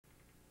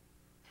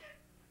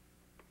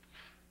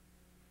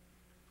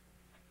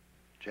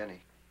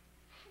Jenny.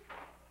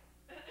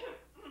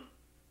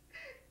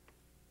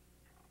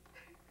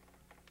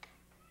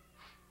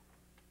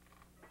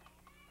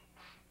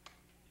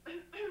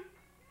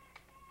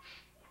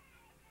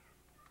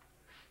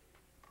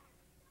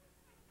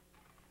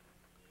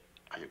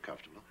 Are you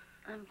comfortable?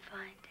 I'm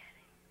fine,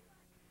 Daddy.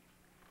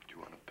 Do you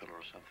want a pillow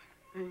or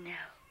something? No.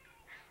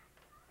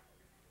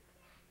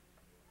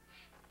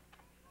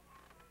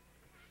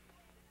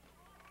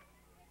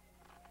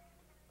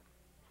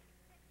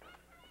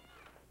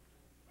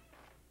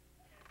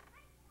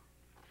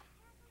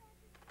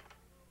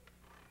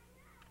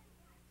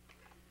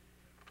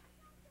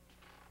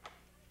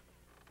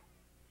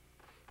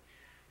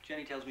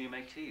 Jenny tells me you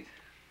make teeth.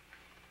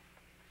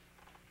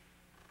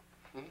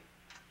 Hmm?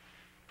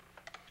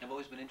 I've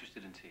always been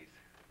interested in teeth.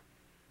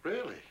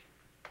 Really?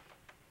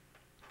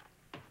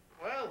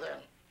 Well, then,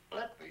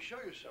 let me show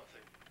you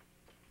something.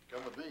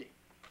 Come with me.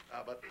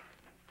 But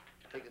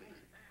take it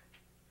easy.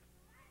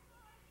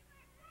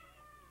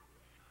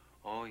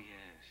 Oh,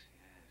 yes,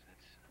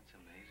 that's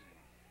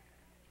amazing.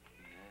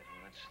 Yeah,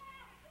 well, that's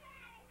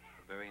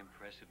a very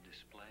impressive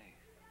display.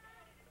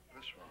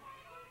 This one,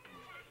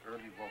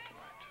 early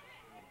Vulcanite.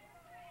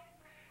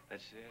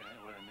 That's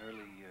what an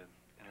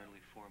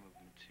early form of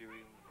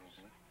material.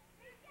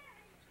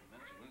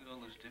 Imagine, look at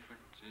all those different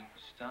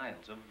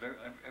styles of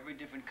every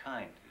different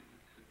kind.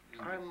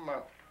 I'm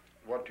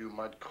what you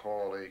might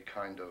call a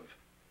kind of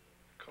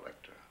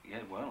collector.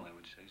 Yeah, well, I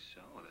would say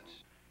so.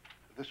 That's.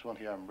 This one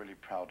here I'm really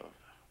proud of.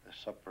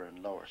 This upper and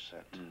lower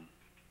set.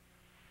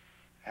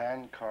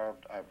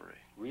 Hand-carved ivory.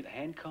 Really?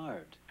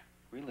 Hand-carved?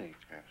 Really?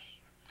 Yes.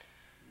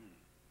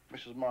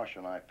 Mrs.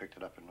 Marshall and I picked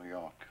it up in New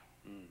York.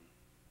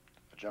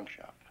 A junk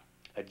shop.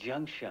 A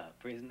junk shop?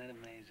 Isn't that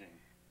amazing?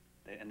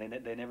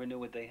 They never knew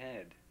what they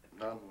had.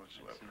 None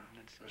whatsoever.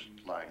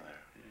 Just lying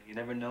there. You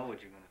never know what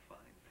you're going to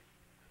find.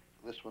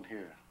 This one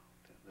here,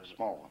 the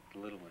small one. The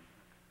little one.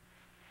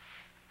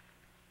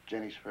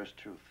 Jenny's first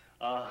tooth.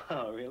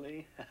 Oh,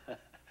 really?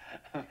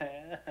 That's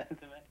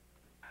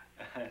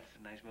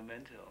a nice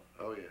memento.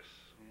 Oh, yes.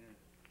 Yeah.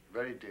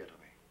 Very dear to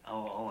me.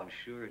 Oh, I'm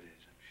sure it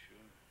is. I'm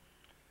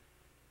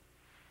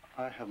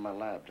sure. I have my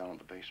lab down in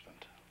the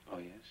basement. Oh,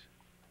 yes?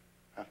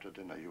 After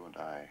dinner, you and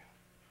I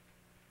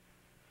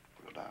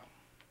will go down.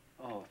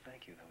 Oh,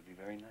 thank you. That would be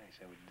very nice.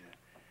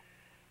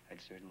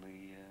 I'd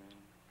certainly,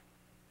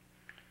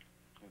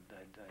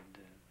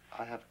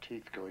 I have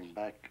teeth going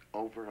back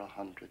over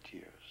 100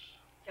 years.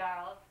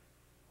 Charles?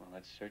 Well,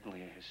 that's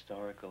certainly a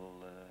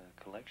historical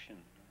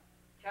collection.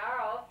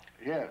 Charles?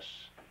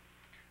 Yes.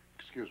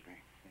 Excuse me.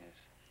 Yes.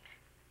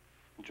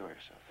 Enjoy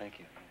yourself. Thank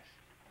you, yes.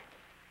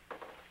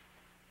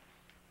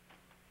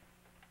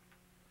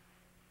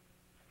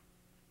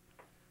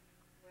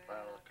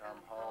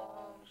 Welcome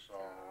home,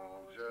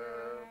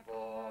 soldier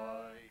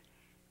boy.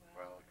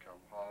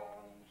 Welcome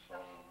home,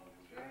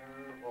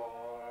 soldier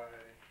boy.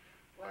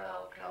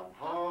 Welcome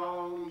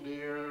home,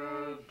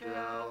 dear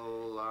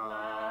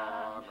Delano.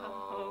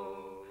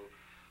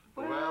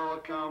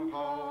 Welcome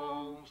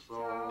home,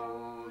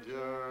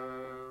 soldier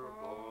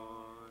boy.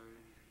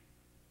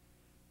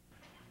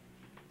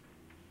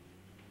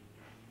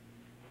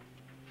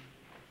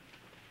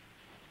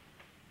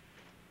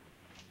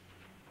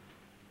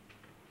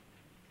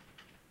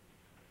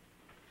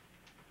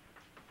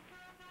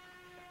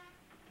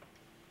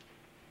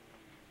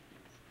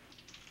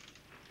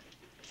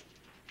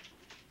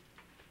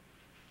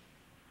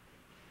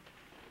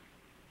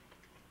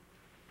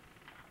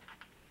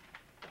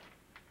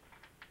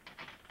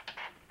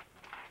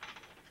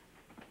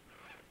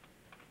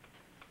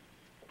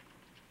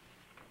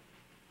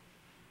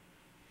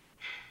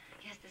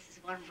 I guess this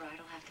is one bride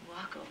will have to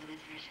walk over the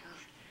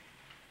threshold.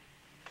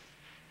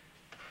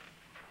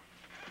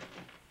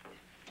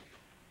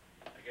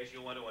 I guess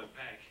you'll want to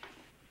unpack.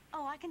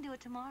 Oh, I can do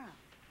it tomorrow.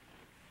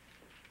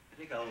 I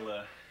think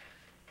I'll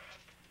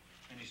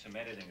finish some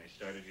editing I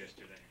started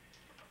yesterday.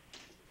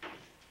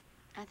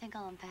 I think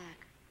I'll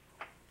unpack.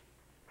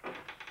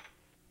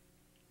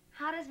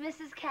 How does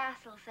Mrs.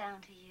 Castle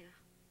sound to you?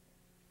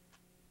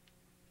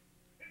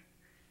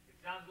 It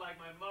sounds like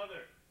my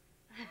mother.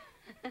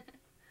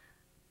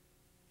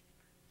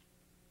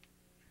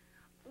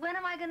 When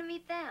am I going to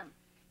meet them?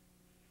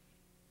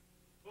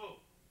 Who?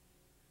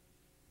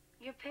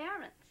 Your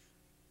parents.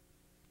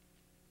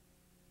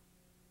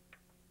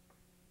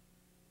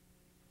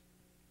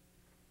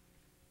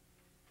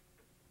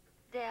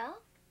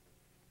 Del?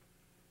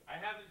 I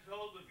haven't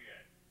told them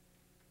yet.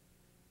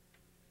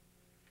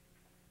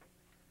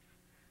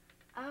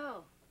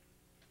 Oh.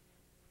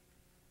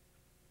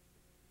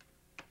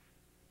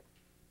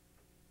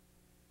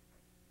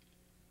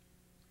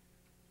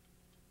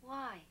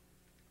 Why?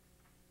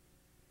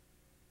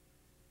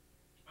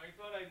 I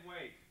thought I'd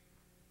wait.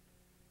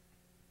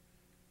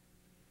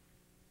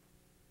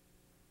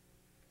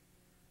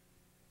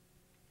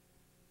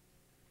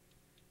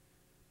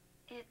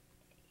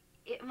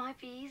 It might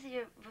be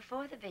easier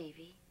before the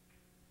baby.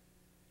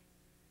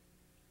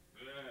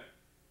 Yeah.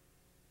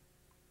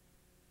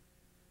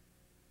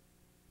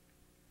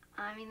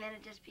 I mean, then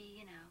it'd just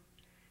be,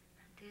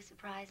 2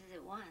 surprises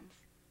at once.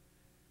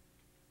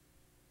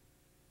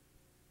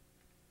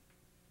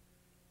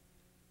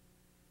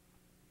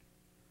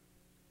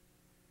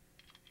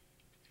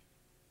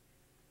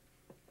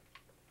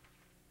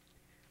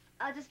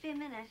 I'll just be a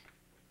minute.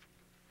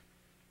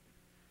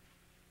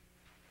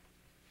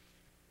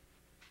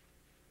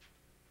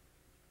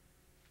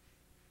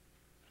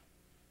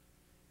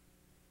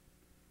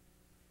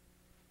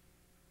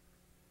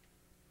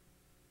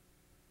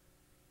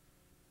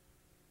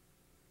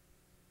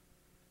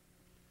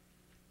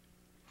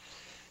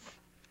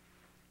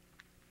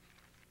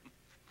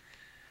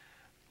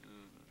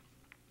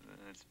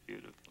 That's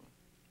beautiful.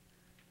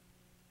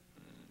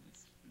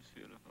 It's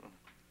beautiful.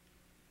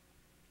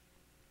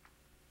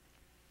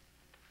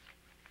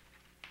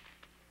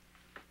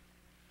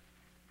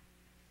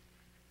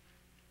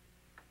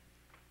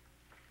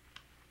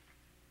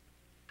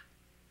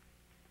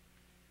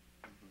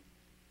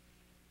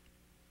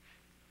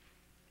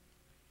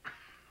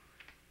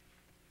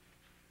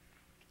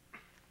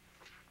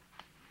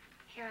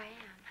 Here I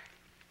am.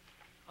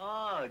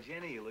 Oh,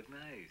 Jenny, you look nice.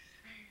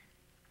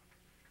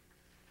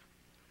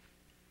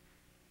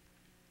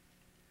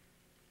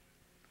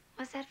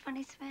 What's that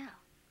funny smell?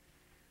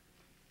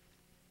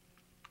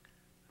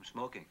 I'm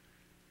smoking.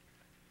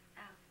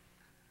 Oh.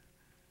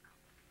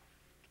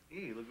 Yeah,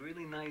 you look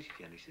really nice,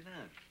 Jenny. Sit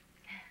down.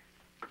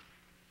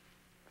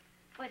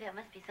 Boy, that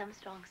must be some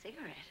strong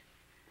cigarette.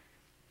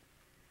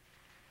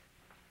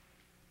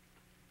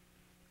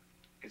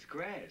 It's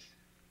grass.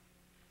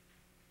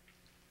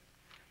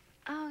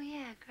 Oh,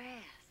 yeah,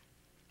 grass.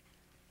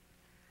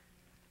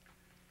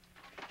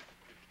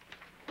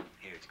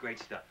 Here, it's great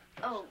stuff.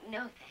 Oh, no,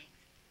 thanks.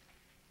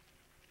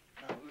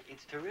 No,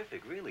 it's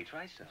terrific, really.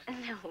 Try some.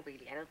 No,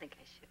 really, I don't think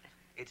I should.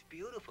 It's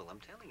beautiful. I'm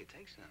telling you,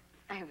 take some.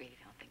 I really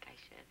don't think I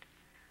should.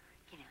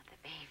 You know, the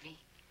baby.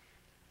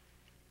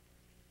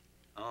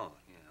 Oh,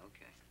 yeah,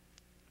 okay.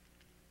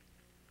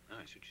 All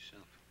right, suit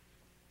yourself.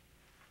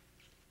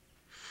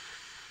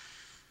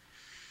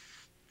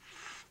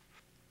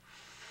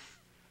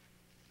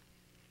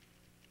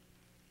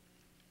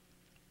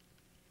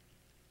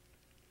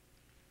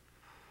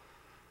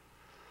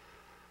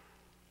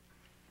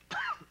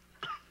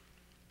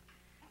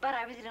 But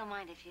I really don't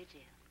mind if you do.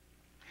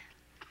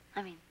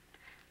 I mean,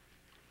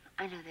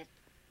 I know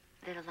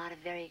that a lot of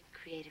very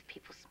creative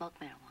people smoke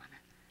marijuana.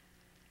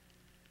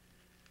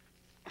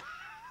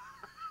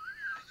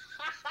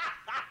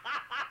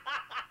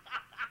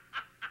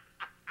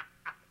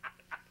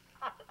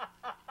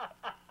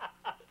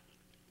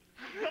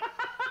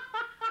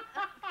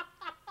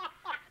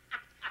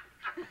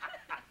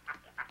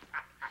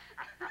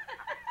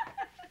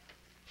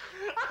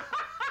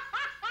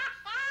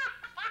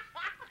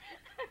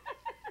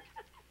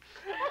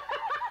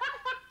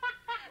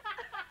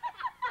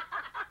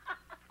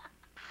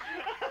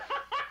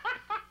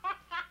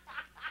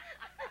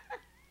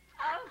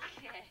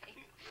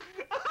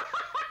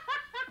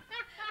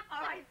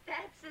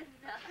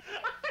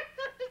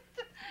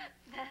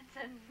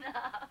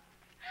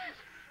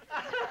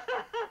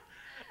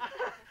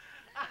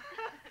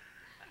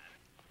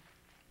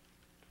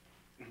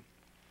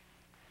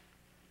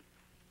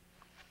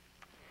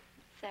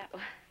 So,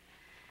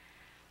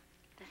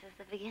 this is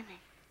the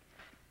beginning.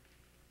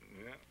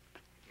 Yeah.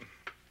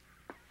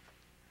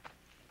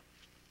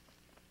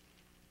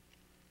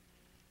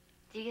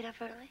 Do you get up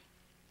early?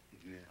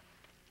 Yeah.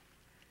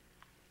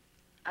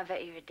 I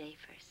bet you're a day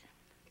person.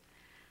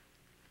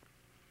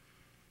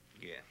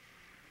 Yeah.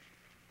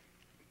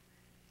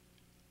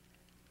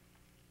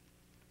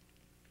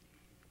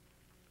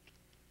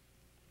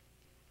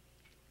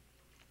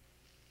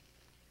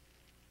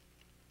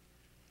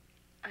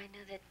 I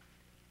know that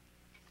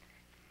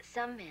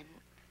some men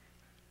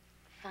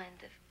find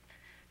the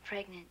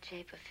pregnant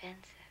shape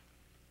offensive.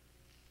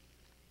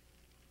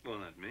 Well,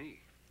 not me.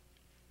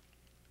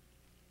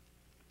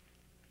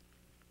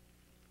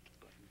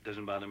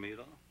 Doesn't bother me at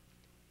all.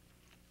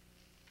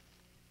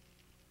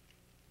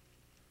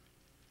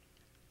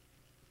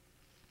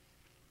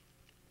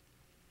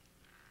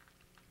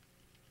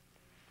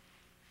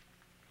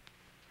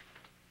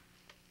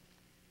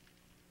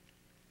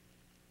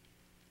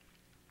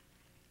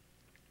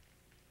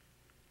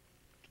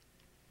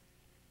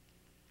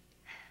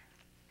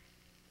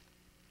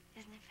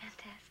 Isn't it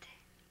fantastic?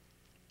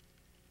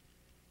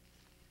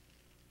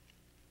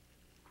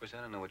 Of course,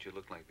 I don't know what you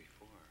looked like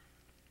before.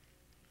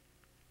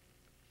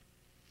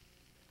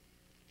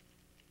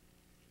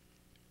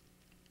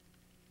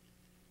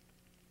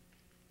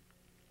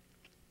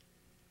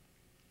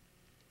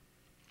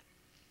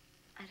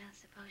 I don't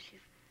suppose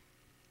you've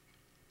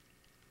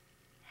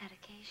had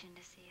occasion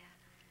to see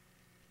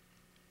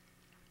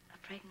a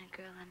pregnant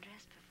girl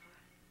undressed before.